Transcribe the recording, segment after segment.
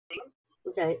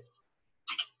Okay.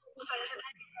 So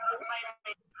today,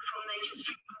 Maymay from Nature's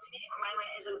Frequency. Maymay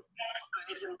is an expert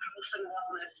in health and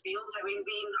wellness fields. How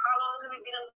long have we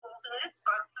been involved in it?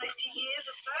 About 30 years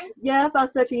or so? Yeah,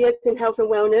 about 30 years in health and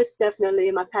wellness.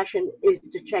 Definitely, my passion is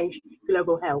to change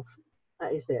global health.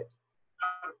 That is it.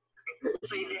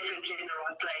 So you're definitely in the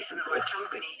right place and the right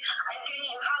company. And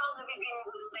Kenny, how long have you been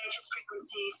with Nature's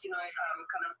Frequencies,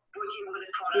 kind of working with the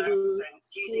products and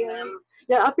using them?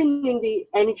 Yeah, I've been in the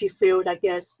energy field, I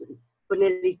guess, for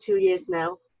nearly 2 years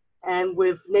now. And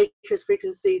with Nature's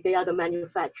Frequency, they are the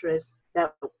manufacturers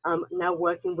that I'm now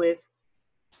working with.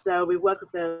 So we work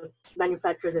with the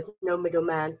manufacturers, there's no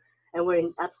middleman, and we're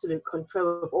in absolute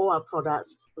control of all our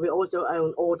products. We also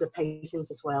own all the patents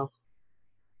as well.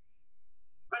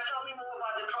 But tell me more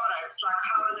about the products, like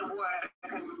how they work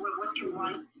and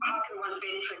how can one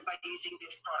benefit by using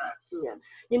these products? Yeah,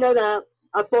 you know that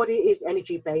our body is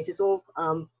energy based. It's all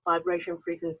vibration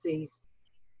frequencies.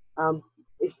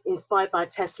 It's inspired by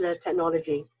Tesla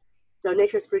technology. So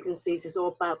Nature's Frequencies is all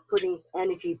about putting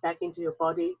energy back into your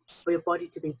body for your body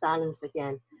to be balanced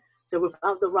again. So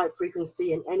without the right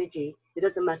frequency and energy, it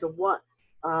doesn't matter what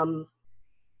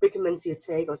vitamins you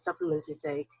take or supplements you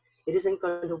take, it isn't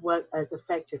going to work as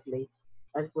effectively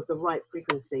as with the right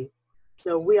frequency.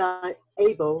 So we are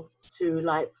able to,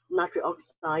 like nitric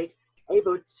oxide,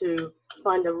 able to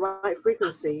find the right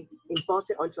frequency,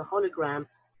 emboss it onto a hologram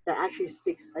that actually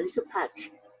sticks a little patch,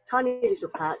 tiny little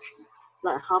patch,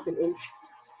 like half an inch,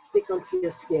 sticks onto your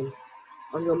skin,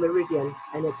 on your meridian,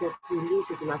 and it just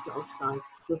releases the nitric oxide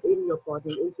within your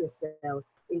body, into your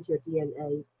cells, into your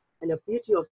DNA. And the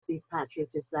beauty of these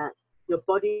patches is that your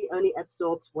body only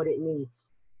absorbs what it needs.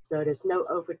 So there's no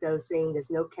overdosing, there's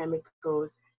no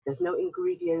chemicals, there's no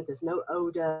ingredients, there's no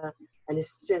odor, and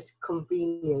it's just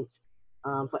convenient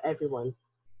for everyone,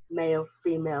 male,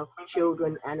 female,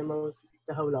 children, animals,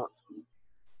 the whole lot.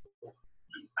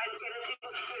 And can it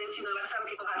influence, like some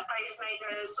people have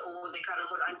pacemakers or they kind of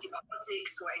got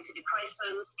antibiotics or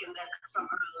antidepressants, can that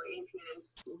somehow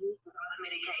influence the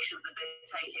medications that they're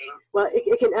taking? Well,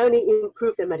 it can only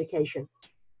improve the medication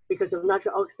because of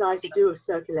nitric oxides to do with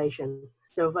circulation.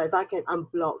 So if I can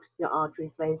unblock your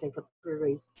arteries, veins, and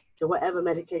capillaries, so whatever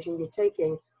medication you're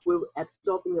taking will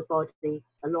absorb in your body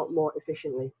a lot more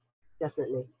efficiently,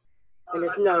 definitely. And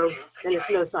there's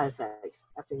no side effects.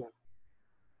 Absolutely no.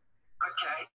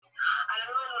 Okay. And I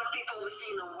know a lot of people were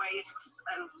seeing the weight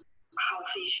and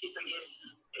health issues, I guess,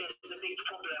 is a big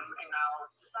problem in our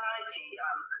society.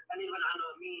 And even I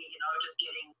know me, just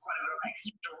getting quite a bit of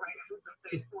extra weight since I'm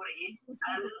turning 40.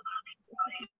 And I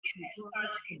think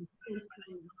especially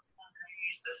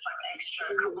use this like extra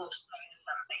couple of stone or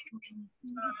something.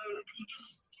 So you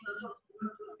just, what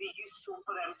would be useful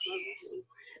for them to use?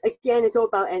 Again, it's all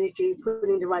about energy,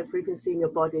 putting the right frequency in your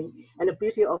body. And the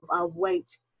beauty of our weight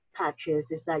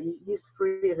patches is that you use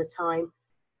 3 at a time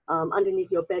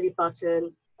underneath your belly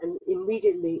button, and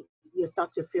immediately you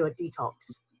start to feel a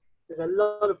detox. There's a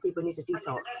lot of people need to detox.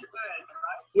 That's burn,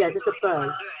 right? Yeah, there's a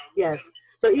burn. Yes.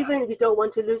 So even if you don't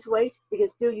want to lose weight, you can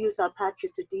still use our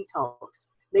patches to detox.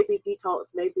 Maybe detox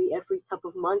maybe every couple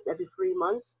of months, every 3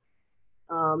 months.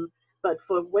 But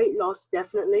for weight loss,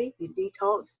 definitely you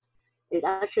detox. It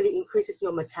actually increases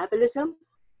your metabolism,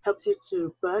 helps you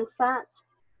to burn fat.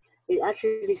 It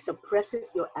actually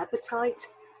suppresses your appetite.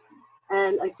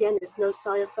 And again, there's no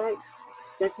side effects.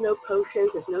 There's no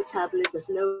potions, there's no tablets, there's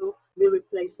no meal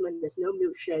replacement, there's no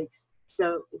milkshakes.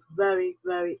 So it's very,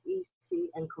 very easy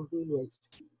and convenient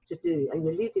to do. And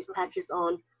you leave these patches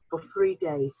on for 3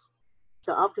 days.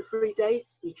 So after 3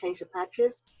 days, you change the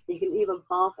patches. You can even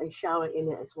bath and shower in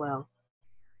it as well.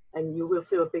 And you will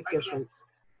feel a big difference.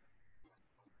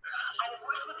 And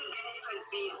what would the benefit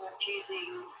be of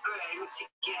using burn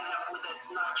together with the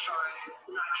nitro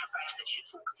patch that you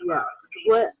talked about?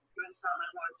 Well, some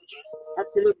advantages.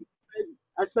 Absolutely.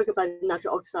 I spoke about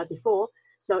nitric oxide before.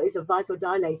 So it's a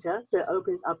vasodilator. So it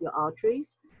opens up your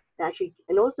arteries.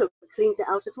 And also cleans it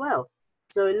out as well.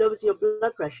 So it lowers your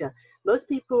blood pressure. Most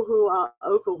people who are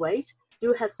overweight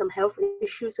do have some health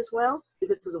issues as well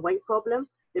because of the weight problem.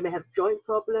 They may have joint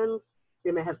problems.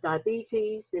 They may have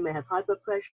diabetes. They may have high blood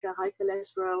pressure, high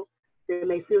cholesterol. They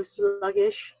may feel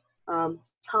sluggish,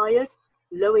 tired,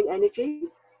 low in energy.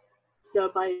 So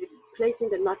by placing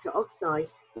the nitric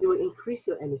oxide, it will increase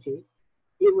your energy.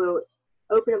 It will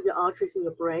open up your arteries in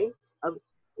your brain,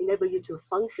 enable you to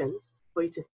function, for you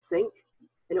to think.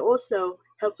 And it also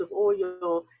helps with all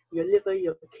your liver,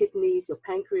 your kidneys, your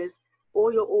pancreas,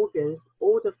 all your organs,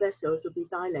 all the vessels will be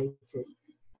dilated.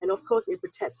 And of course, it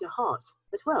protects your heart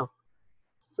as well.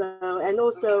 So, and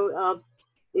also,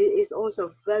 it is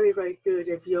also very, very good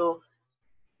if you're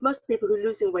most people who are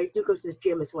losing weight do go to the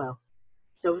gym as well.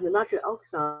 So with the nitric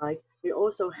oxide, it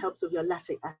also helps with your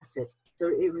lactic acid. So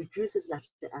it reduces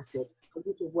lactic acid for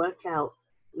you to work out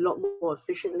a lot more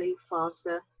efficiently,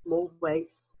 faster, more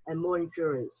weights, and more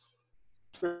endurance.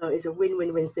 So it's a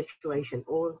win-win-win situation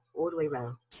all the way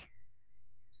around.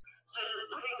 So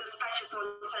putting those patches on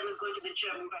the same as going to the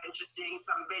gym and just doing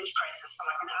some bench presses for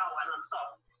like an hour non-stop.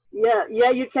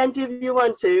 Yeah, you can do if you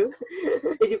want to.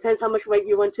 It depends how much weight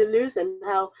you want to lose and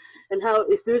how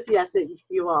enthusiastic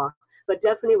you are. But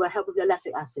definitely will help with your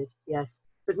lactic acid, yes.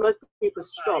 Because most people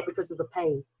stop because of the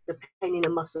pain in the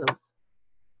muscles.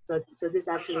 So this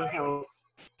actually helps.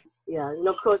 Yeah, and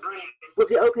of course, with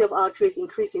the opening of arteries,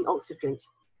 increasing oxygen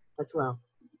as well.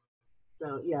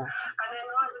 So yeah. And then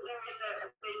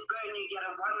there's burn you get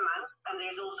a 1 month, and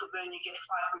there's also burn you get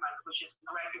 5 months, which is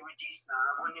greatly reduced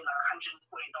now, only like $140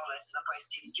 as opposed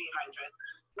to $300.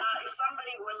 Now, if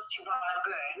somebody was to buy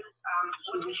burn,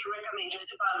 what would you recommend? Just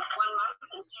to buy 1 month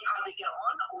and see how they get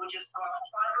on, or just go for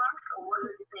 5 months, or what does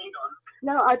it depend on?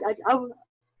 No,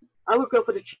 I would go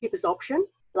for the cheapest option,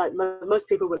 like most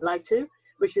people would like to,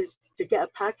 which is to get a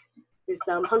pack. Is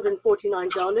 $149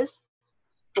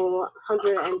 for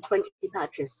 120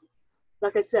 patches.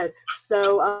 Like I said,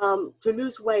 so to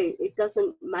lose weight, it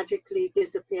doesn't magically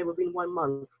disappear within 1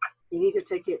 month. You need to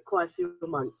take it quite a few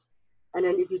months. And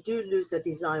then if you do lose the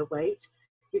desired weight,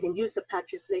 you can use the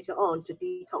patches later on to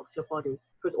detox your body,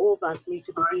 because all of us need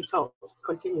to be detoxed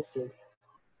continuously.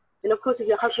 And of course, if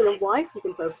you're husband and wife, you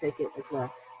can both take it as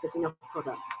well. There's enough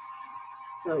products.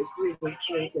 So it's really,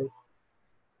 really good.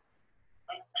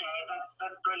 Okay,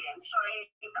 that's brilliant. So,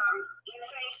 in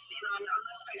case, I'm not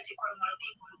supposed to quite a lot of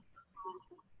people with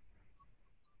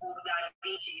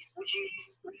diabetes, would you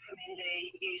recommend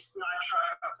they use nitro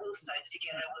also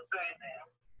together with burn there?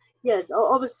 Yes,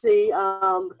 obviously,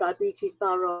 diabetes,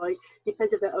 thyroid,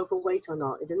 depends if they're overweight or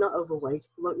not. If they're not overweight,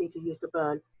 you won't need to use the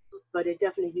burn, but they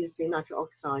definitely use the nitric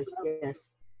oxide, yes.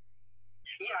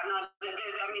 Yeah, no, I mean,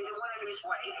 they want to lose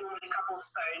weight, they want a couple of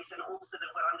stones, and also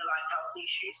they've got underlying health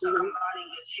issues. So combining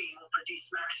the two will produce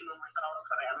maximum results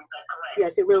for them. Is that correct?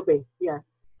 Yes, it will be. Yeah,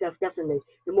 definitely.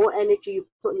 The more energy you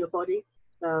put in your body,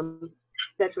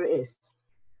 better it is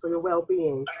for your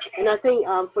well-being. Okay. And I think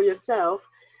for yourself,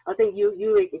 I think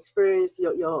you experience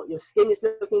your skin is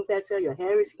looking better, your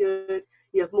hair is good,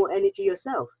 you have more energy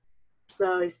yourself.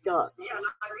 So it's got. Yeah, no,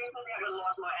 I definitely have a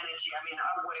lot more energy. I mean,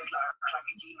 I work like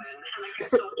a demon, and I can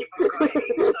still keep on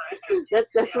going. So,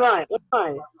 that's right. That's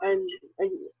right. And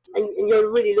you're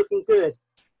really looking good.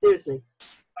 Seriously.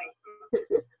 Thank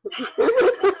you.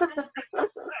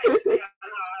 Thanks. Yeah,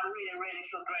 no, I really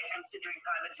feel great considering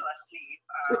how little I sleep.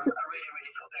 I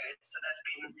really feel good. So that's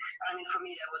been, I mean, for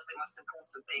me, that was the most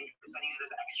important thing because I needed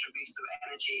an extra boost of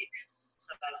energy.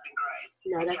 So that's been great.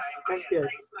 No, that's good.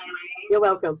 Thanks, Mary. You're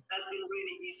welcome. That's been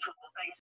really useful.